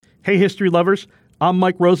Hey, history lovers. I'm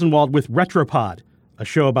Mike Rosenwald with Retropod, a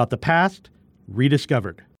show about the past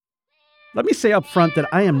rediscovered. Let me say up front that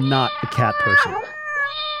I am not a cat person.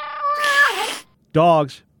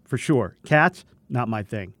 Dogs, for sure. Cats, not my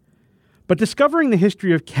thing. But discovering the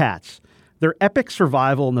history of cats, their epic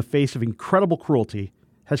survival in the face of incredible cruelty,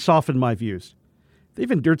 has softened my views.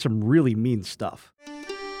 They've endured some really mean stuff.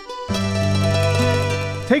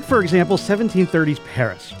 Take, for example, 1730s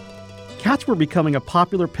Paris. Cats were becoming a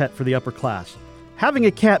popular pet for the upper class. Having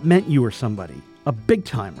a cat meant you were somebody, a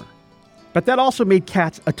big-timer. But that also made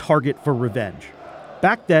cats a target for revenge.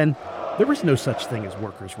 Back then, there was no such thing as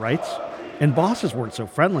workers' rights, and bosses weren't so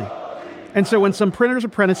friendly. And so when some printer's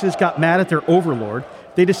apprentices got mad at their overlord,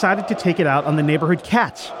 they decided to take it out on the neighborhood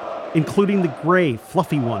cats, including the gray,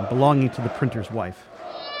 fluffy one belonging to the printer's wife.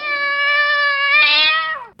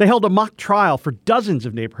 They held a mock trial for dozens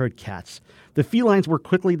of neighborhood cats. The felines were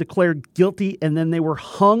quickly declared guilty, and then they were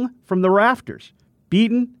hung from the rafters,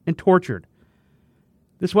 beaten and tortured.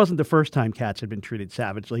 This wasn't the first time cats had been treated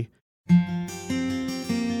savagely.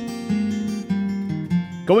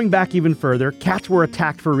 Going back even further, cats were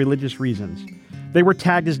attacked for religious reasons. They were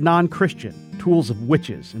tagged as non-Christian, tools of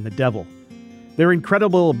witches and the devil. Their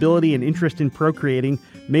incredible ability and interest in procreating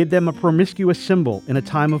made them a promiscuous symbol in a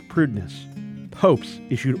time of prudeness. Popes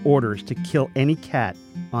issued orders to kill any cat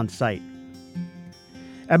on sight.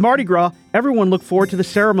 At Mardi Gras, everyone looked forward to the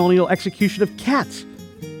ceremonial execution of cats.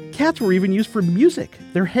 Cats were even used for music,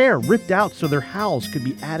 their hair ripped out so their howls could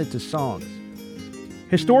be added to songs.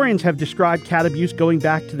 Historians have described cat abuse going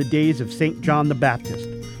back to the days of St. John the Baptist,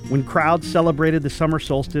 when crowds celebrated the summer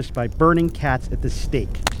solstice by burning cats at the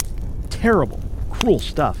stake. Terrible, cruel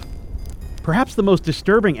stuff. Perhaps the most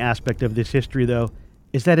disturbing aspect of this history, though,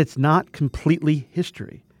 is that it's not completely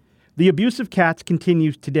history. The abuse of cats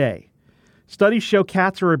continues today. Studies show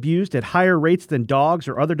cats are abused at higher rates than dogs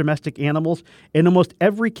or other domestic animals in almost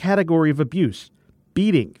every category of abuse: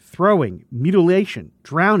 beating, throwing, mutilation,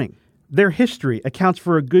 drowning. Their history accounts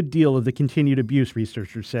for a good deal of the continued abuse,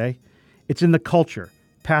 researchers say. It's in the culture,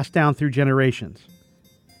 passed down through generations.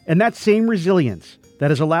 And that same resilience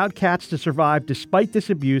that has allowed cats to survive despite this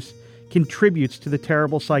abuse contributes to the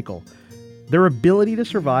terrible cycle. Their ability to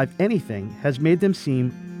survive anything has made them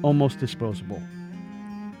seem almost disposable.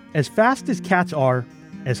 As fast as cats are,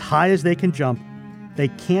 as high as they can jump, they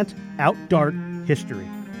can't out-dart history.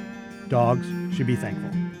 Dogs should be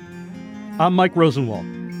thankful. I'm Mike Rosenwald.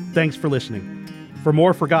 Thanks for listening. For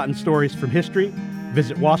more forgotten stories from history,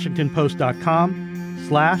 visit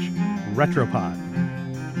WashingtonPost.com/Retropod.